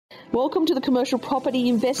Welcome to the Commercial Property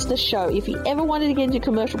Investor Show. If you ever wanted to get into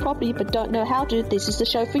commercial property but don't know how to, this is the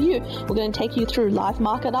show for you. We're going to take you through live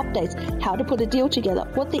market updates, how to put a deal together,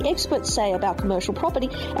 what the experts say about commercial property,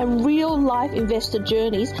 and real life investor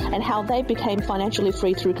journeys and how they became financially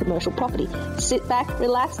free through commercial property. Sit back,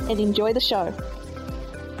 relax, and enjoy the show.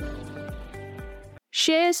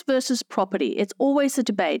 Shares versus property. It's always a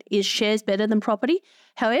debate. Is shares better than property?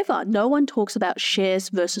 However, no one talks about shares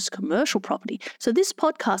versus commercial property. So this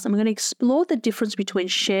podcast, I'm going to explore the difference between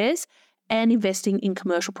shares and investing in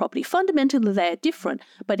commercial property. Fundamentally, they are different,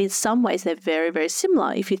 but in some ways, they're very, very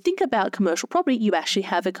similar. If you think about commercial property, you actually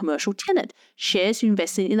have a commercial tenant. Shares, you're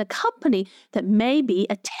investing in a company that may be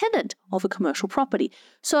a tenant of a commercial property.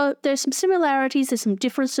 So there's some similarities, there's some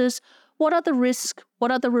differences. What are the risks? What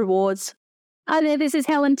are the rewards? Hi there, this is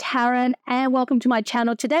Helen Tarrant, and welcome to my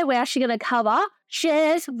channel. Today, we're actually going to cover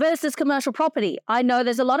shares versus commercial property. I know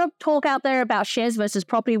there's a lot of talk out there about shares versus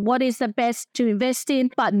property. What is the best to invest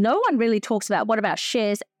in? But no one really talks about what about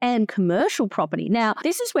shares and commercial property. Now,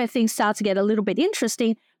 this is where things start to get a little bit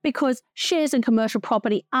interesting because shares and commercial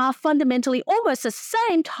property are fundamentally almost the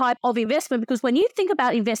same type of investment, because when you think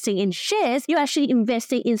about investing in shares, you're actually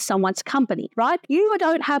investing in someone's company, right? You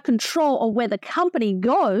don't have control of where the company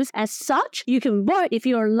goes. As such, you can vote if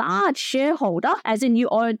you're a large shareholder, as in you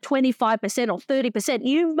own 25% or 30%,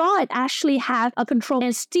 you might actually have a control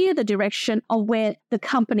and steer the direction of where the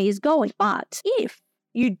company is going. But if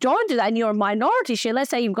you don't do that and you're a minority share, let's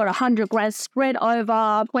say you've got 100 grand spread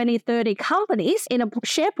over 20, 30 companies in a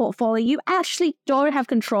share portfolio, you actually don't have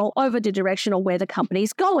control over the direction of where the company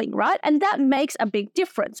is going, right? And that makes a big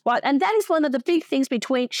difference, right? And that is one of the big things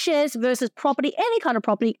between shares versus property, any kind of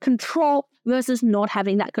property, control versus not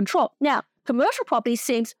having that control. Now, commercial property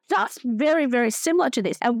seems just very, very similar to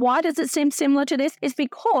this. And why does it seem similar to this? It's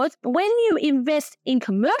because when you invest in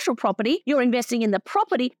commercial property, you're investing in the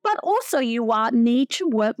property, but also you need to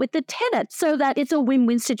work with the tenant so that it's a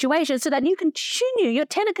win-win situation, so that your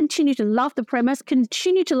tenant continue to love the premise,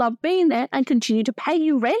 continue to love being there, and continue to pay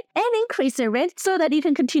you rent and increase their rent so that you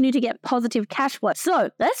can continue to get positive cash flow. So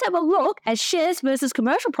let's have a look at shares versus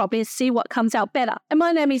commercial property and see what comes out better. And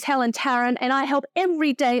my name is Helen Tarrant, and I help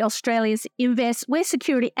everyday Australians invest with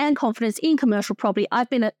security and confidence in commercial property. I've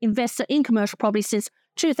been an investor in commercial property since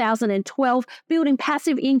 2012, building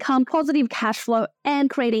passive income, positive cash flow, and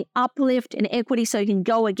creating uplift in equity so you can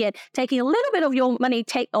go again, taking a little bit of your money,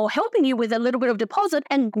 helping you with a little bit of deposit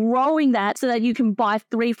and growing that so that you can buy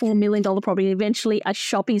 $3-4 million property, eventually a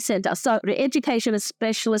shopping center. So the education, a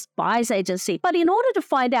specialist buyer's agency. But in order to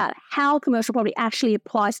find out how commercial property actually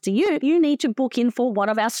applies to you, you need to book in for one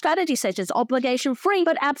of our strategy sessions, obligation free,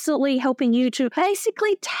 but absolutely helping you to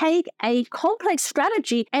basically take a complex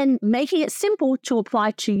strategy and making it simple to apply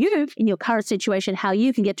to you in your current situation, how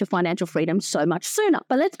you can get to financial freedom so much sooner.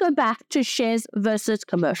 But let's go back to shares versus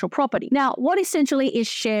commercial property. Now, what essentially is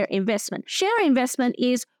share investment? Share investment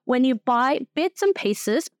is when you buy bits and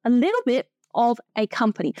pieces, a little bit of a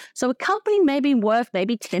company. So a company may be worth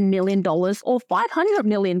maybe $10 million or $500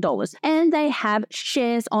 million, and they have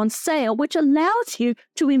shares on sale, which allows you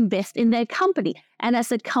to invest in their company. And as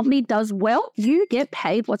the company does well, you get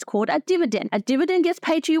paid what's called a dividend. A dividend gets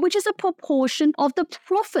paid to you, which is a proportion of the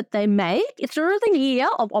profit they make. Through the year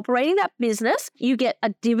of operating that business, you get a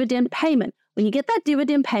dividend payment. When you get that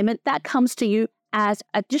dividend payment, that comes to you as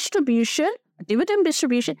a distribution, a dividend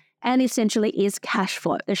distribution, and essentially is cash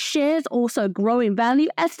flow. The shares also grow in value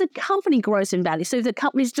as the company grows in value. So if the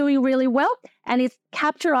company is doing really well and it's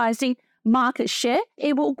capitalizing market share,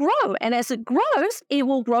 it will grow. And as it grows, it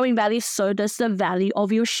will grow in value. So does the value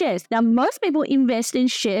of your shares. Now, most people invest in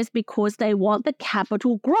shares because they want the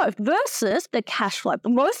capital growth versus the cash flow.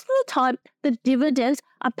 But most of the time, the dividends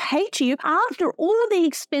are paid to you after all the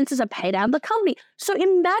expenses are paid out of the company. So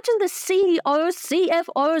imagine the CEOs,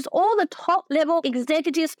 CFOs, all the top level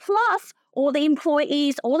executives, plus all the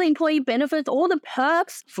employees, all the employee benefits, all the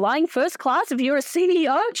perks, flying first class if you're a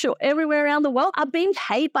CEO, sure, everywhere around the world, are being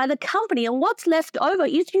paid by the company. And what's left over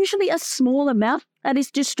is usually a small amount that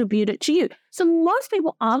is distributed to you. So most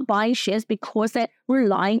people aren't buying shares because they're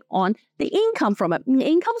relying on the income from it. The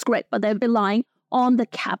income's great, but they're relying on the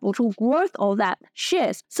capital growth of that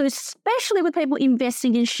shares. So especially with people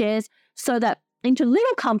investing in shares so that into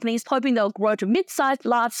little companies, hoping they'll grow to mid-size,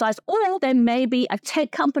 large size, or there may be a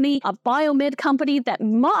tech company, a biomed company that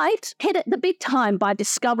might hit it the big time by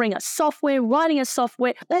discovering a software, writing a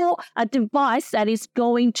software, or a device that is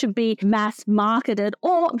going to be mass marketed,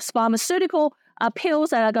 or pharmaceutical pills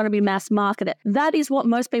that are going to be mass marketed. That is what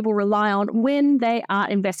most people rely on when they are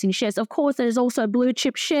investing in shares. Of course, there's also blue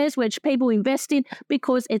chip shares, which people invest in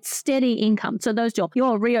because it's steady income. So those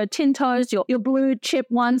your Rio Tintos, your blue chip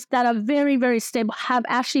ones that are very, very stable, have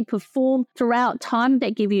actually performed throughout time.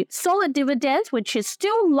 They give you solid dividends, which is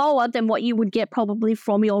still lower than what you would get probably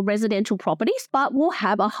from your residential properties, but will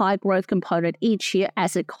have a high growth component each year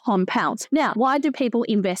as it compounds. Now, why do people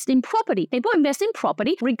invest in property? People invest in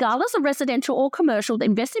property, regardless of residential or commercial. They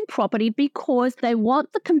invest in property because they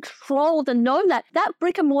want the control, to know that that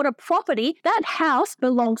brick and mortar property, that house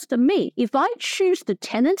belongs to me. If I choose to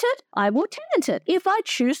tenant it, I will tenant it. If I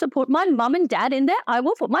choose to put my mum and dad in there, I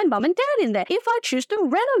will put my mum and dad in there. If I choose to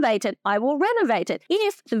renovate it, I will renovate it.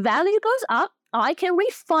 If the value goes up, I can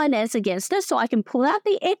refinance against it, so I can pull out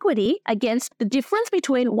the equity against the difference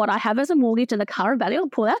between what I have as a mortgage and the current value. I'll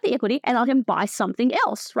pull out the equity and I can buy something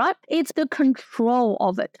else, right? It's the control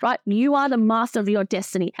of it, right? You are the master of your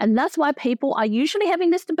destiny. And that's why people are usually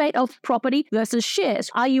having this debate of property versus shares.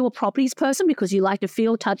 Are you a properties person because you like to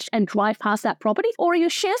feel, touch, and drive past that property? Or are you a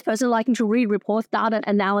shares person liking to read reports, data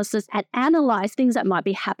analysis, and analyze things that might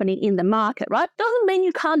be happening in the market, right? Doesn't mean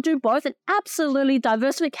you can't do both. And absolutely,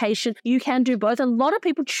 diversification, you can do both. A lot of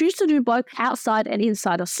people choose to do both outside and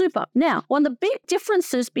inside of super. Now, one of the big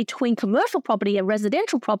differences between commercial property and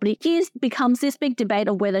residential property becomes this big debate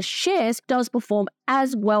of whether shares does perform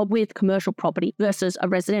as well with commercial property versus a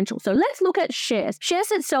residential. So let's look at shares.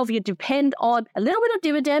 Shares itself, you depend on a little bit of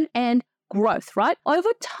dividend and growth, right? Over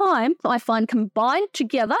time, I find combined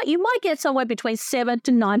together, you might get somewhere between 7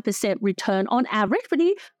 to 9% return on average, but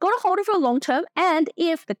you got to hold it for a long term. And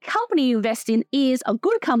if the company you invest in is a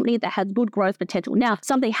good company that has good growth potential. Now,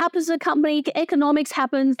 something happens to the company, economics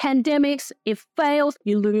happens, pandemics, it fails,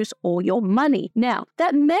 you lose all your money. Now,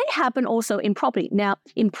 that may happen also in property. Now,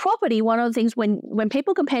 in property, one of the things when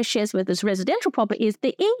people compare shares with this residential property is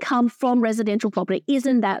the income from residential property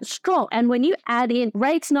isn't that strong. And when you add in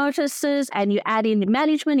rates notices, and you add in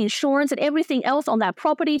management, insurance, and everything else on that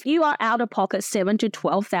property, you are out of pocket $7,000 to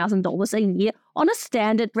 $12,000 a year on a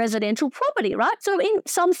standard residential property, right? So in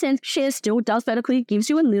some sense, shares still does vertically, gives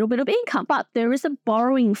you a little bit of income, but there is a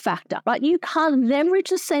borrowing factor, right? You can't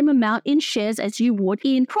leverage the same amount in shares as you would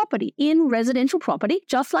in property. In residential property,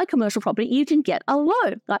 just like commercial property, you can get a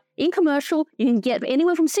loan. Like in commercial, you can get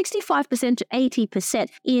anywhere from 65% to 80%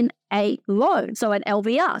 in a loan, so an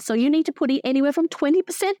LVR. So you need to put in anywhere from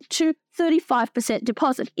 20% to 35%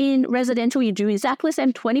 deposit. In residential, you do exactly the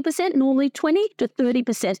same, 20%, normally 20 to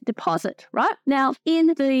 30% deposit, right? Now, in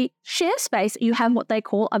the share space, you have what they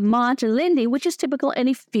call a margin lending, which is typically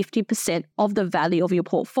only 50% of the value of your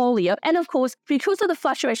portfolio. And of course, because of the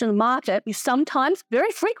fluctuation of the market, you sometimes,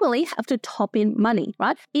 very frequently, have to top in money,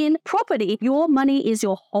 right? In property, your money is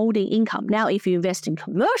your holding income. Now, if you invest in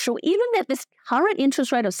commercial, even at this current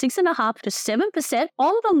interest rate of 6.5% to 7%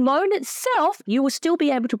 on the loan itself, you will still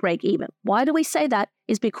be able to break even. Why do we say that?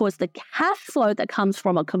 Is because the cash flow that comes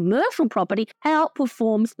from a commercial property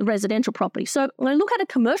outperforms the residential property. So when I look at a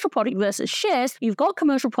commercial property versus shares, you've got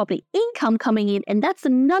commercial property income coming in, and that's the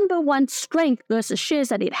number one strength versus shares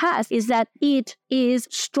that it has, is that it is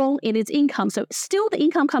strong in its income. So still the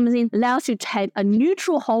income comes in, allows you to take a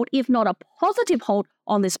neutral hold, if not a positive hold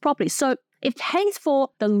on this property. So it pays for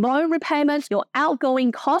the loan repayments, your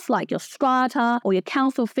outgoing costs like your strata or your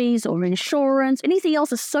council fees or insurance, anything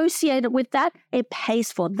else associated with that, it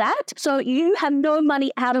pays for that. So you have no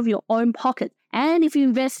money out of your own pocket. And if you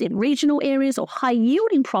invest in regional areas or high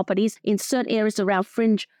yielding properties in certain areas around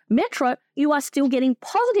fringe metro, you are still getting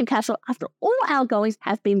positive cash flow after all outgoings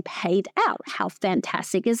have been paid out. How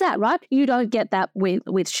fantastic is that, right? You don't get that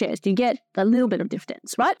with shares. You get a little bit of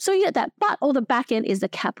dividends, right? So you get that, but all the back end is the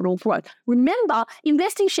capital growth. Remember,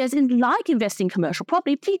 investing shares is like investing commercial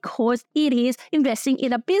property because it is investing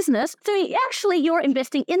in a business. So you're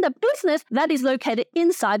investing in the business that is located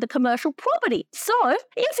inside the commercial property. So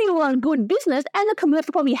if you run a good business and the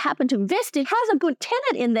commercial property you happen to invest in has a good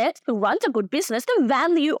tenant in there who runs a good business, the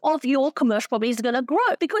value of your commercial property is going to grow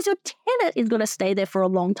because your tenant is going to stay there for a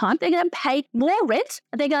long time. They're going to pay more rent.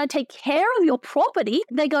 They're going to take care of your property.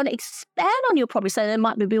 They're going to expand on your property. So they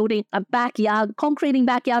might be building a backyard, concreting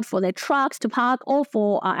backyard for their trucks to park, or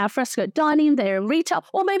for alfresco dining, they're in retail,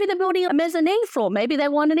 or maybe they're building a mezzanine floor. Maybe they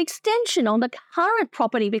want an extension on the current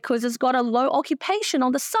property because it's got a low occupation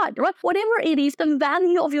on the site, right? Whatever it is, the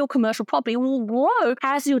value of your commercial property will grow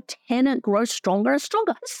as your tenant grows stronger and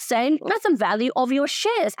stronger. Same as the value of your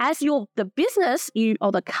shares. As your the business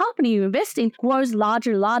or the company you invest in grows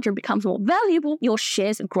larger and larger and becomes more valuable, your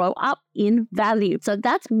shares grow up in value. So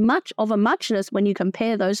that's much of a muchness when you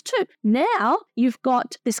compare those two. Now you've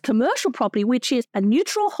got this commercial property, which is a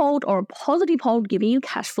neutral hold or a positive hold giving you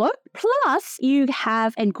cash flow. Plus you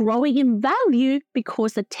have and growing in value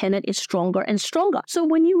because the tenant is stronger and stronger. So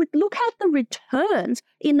when you would look at the returns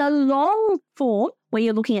in the long form, where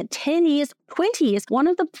you're looking at 10 years, 20 years, one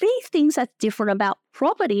of the big things that's different about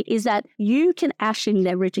property is that you can actually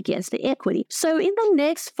leverage against the equity. So in the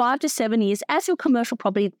next 5 to 7 years, as your commercial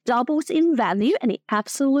property doubles in value, and it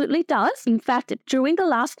absolutely does. In fact, during the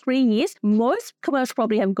last 3 years, most commercial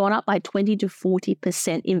property have gone up by 20 to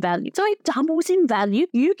 40% in value. So it doubles in value.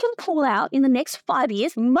 You can pull out in the next 5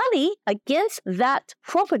 years money against that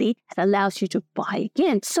property that allows you to buy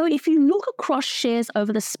again. So if you look across shares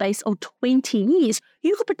over the space of 20 years,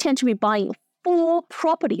 you could potentially be buying 4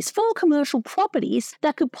 commercial properties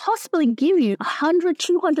that could possibly give you $100,000,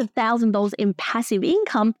 $200,000 in passive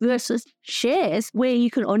income versus shares where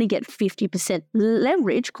you can only get 50%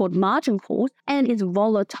 leverage called margin calls and is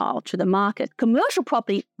volatile to the market. Commercial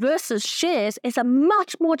property versus shares is a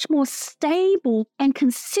much more stable and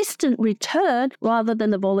consistent return rather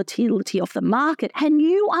than the volatility of the market. And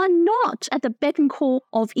you are not at the beck and call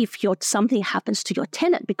of if something happens to your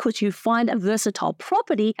tenant because you find a versatile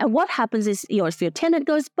property, and what happens is if your tenant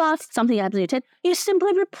goes bust, something happens to your tenant, you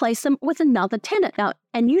simply replace them with another tenant. Now,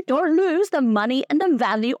 and you don't lose the money and the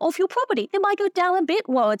value of your property. It might go down a bit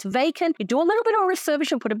while it's vacant. You do a little bit of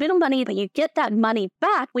refurbishment, put a bit of money in, but you get that money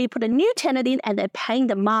back when you put a new tenant in and they're paying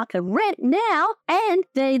the market rent now, and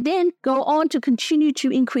they then go on to continue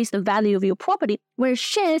to increase the value of your property. Whereas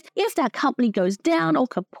shares, if that company goes down or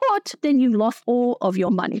kaput, then you've lost all of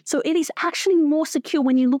your money. So it is actually more secure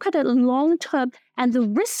when you look at it long term and the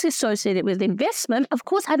risks associated with investment. Of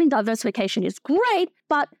course, having diversification is great,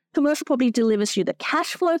 but commercial property delivers you the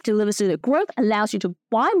cash flow, delivers you the growth, allows you to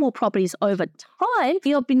buy more properties over time.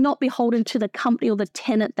 You'll not beholden to the company or the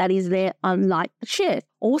tenant that is there, unlike the shares.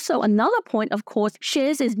 Also, another point, of course,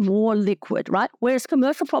 shares is more liquid, right? Whereas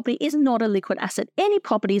commercial property is not a liquid asset. Any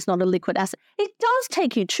property is not a liquid asset. It does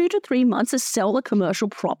take you 2 to 3 months to sell a commercial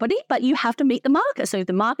property, but you have to meet the market. So if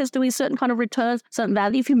the market is doing certain kind of returns, certain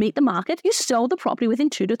value, if you meet the market, you sell the property within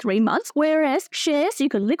 2 to 3 months. Whereas shares, you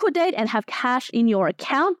can liquidate and have cash in your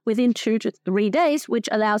account within 2 to 3 days, which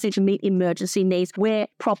allows you to meet emergency needs where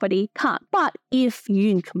property can't. But if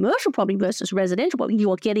you in commercial property versus residential property,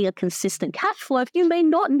 you are getting a consistent cash flow, you may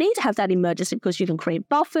not need to have that emergency because you can create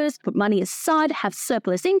buffers, put money aside, have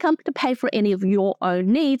surplus income to pay for any of your own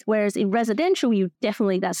needs. Whereas in residential, you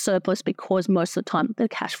definitely that surplus because most of the time the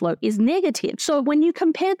cash flow is negative. So when you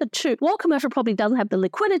compare the two, while commercial property doesn't have the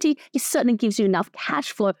liquidity, it certainly gives you enough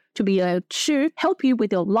cash flow to be able to help you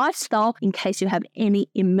with your lifestyle in case you have any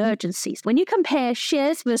emergencies. When you compare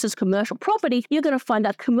shares versus commercial property, you're going to find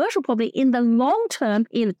that commercial property in the long term,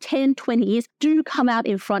 in 10, 20 years, do come out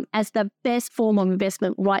in front as the best form of investment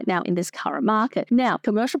right now in this current market. Now,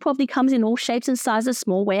 commercial property comes in all shapes and sizes,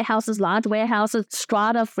 small warehouses, large warehouses,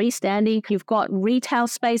 strata, freestanding. You've got retail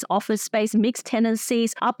space, office space, mixed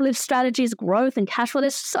tenancies, uplift strategies, growth and cash flow.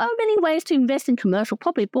 There's so many ways to invest in commercial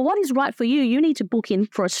property, but what is right for you, you need to book in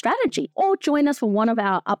for a strategy or join us for one of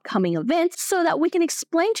our upcoming events so that we can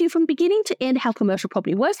explain to you from beginning to end how commercial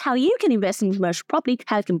property works, how you can invest in commercial property,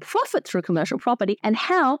 how you can profit through commercial property, and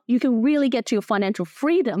how you can really get to your financial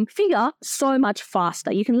freedom figure so much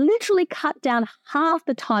faster. You can literally cut down half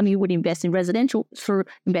the time you would invest in residential through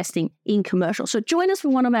investing in commercial. So join us for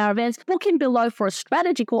one of our events. Book in below for a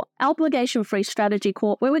strategy call, obligation-free strategy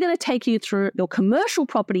call, where we're going to take you through your commercial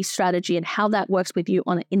property strategy and how that works with you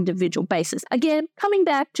on an individual basis. Again, coming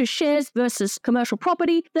back to shares versus commercial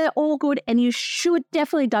property, they're all good and you should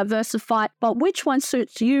definitely diversify, but which one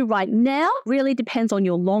suits you right now really depends on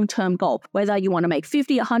your long-term goal. Whether you want to make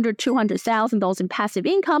 $50,000, $100,000, $200,000 in passive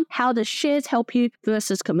income, how does shares help you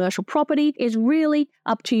versus commercial property is really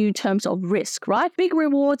up to you in terms of risk, right? Big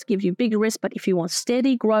rewards give you bigger risk, but if you want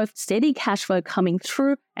steady growth, steady cash flow coming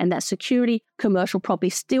through, and that security, commercial property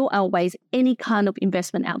still outweighs any kind of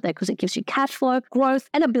investment out there because it gives you cash flow, growth,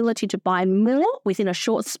 and ability to buy more within a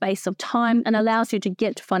short space of time and allows you to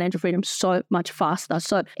get to financial freedom so much faster.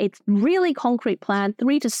 So it's really concrete plan,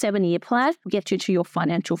 3 to 7 year plan to get you to your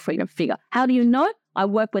financial freedom figure. How do you know? I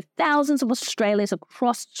work with thousands of Australians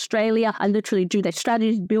across Australia. I literally do their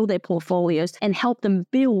strategies, build their portfolios, and help them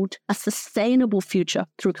build a sustainable future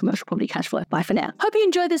through commercial property cash flow. Bye for now. Hope you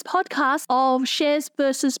enjoyed this podcast of shares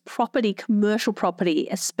versus property, commercial property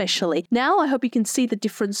especially. Now, I hope you can see the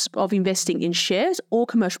difference of investing in shares or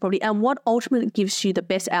commercial property and what ultimately gives you the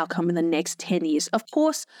best outcome in the next 10 years. Of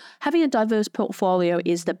course, having a diverse portfolio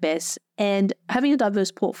is the best. And having a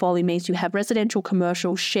diverse portfolio means you have residential,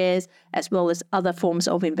 commercial, shares, as well as other forms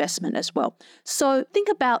of investment as well. So think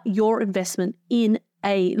about your investment in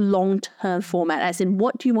a long-term format, as in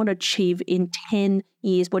what do you want to achieve in 10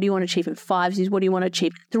 years? What do you want to achieve in 5 years? What do you want to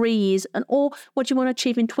achieve in 3 years? And or what do you want to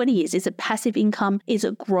achieve in 20 years? Is it passive income? Is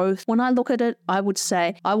it growth? When I look at it, I would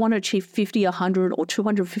say I want to achieve 50, 100 or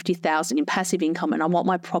 250,000 in passive income, and I want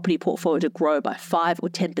my property portfolio to grow by 5 or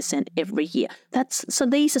 10% every year. So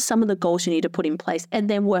these are some of the goals you need to put in place, and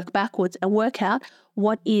then work backwards and work out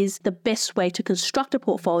what is the best way to construct a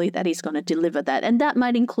portfolio that is going to deliver that. And that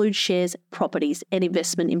might include shares, properties, and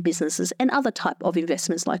investment in businesses and other type of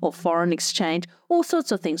investments like or foreign exchange, all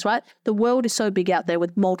sorts of things, right? The world is so big out there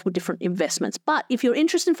with multiple different investments. But if you're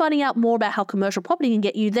interested in finding out more about how commercial property can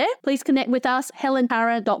get you there, please connect with us,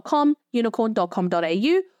 helenparra.com,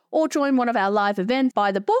 unicorn.com.au, or join one of our live events,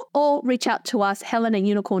 buy the book, or reach out to us,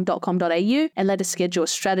 helen@unicorn.com.au, and let us schedule a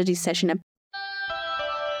strategy session.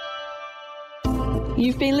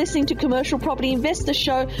 You've been listening to Commercial Property Investor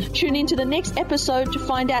Show. Tune in to the next episode to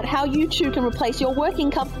find out how you too can replace your work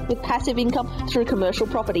income with passive income through commercial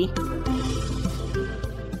property.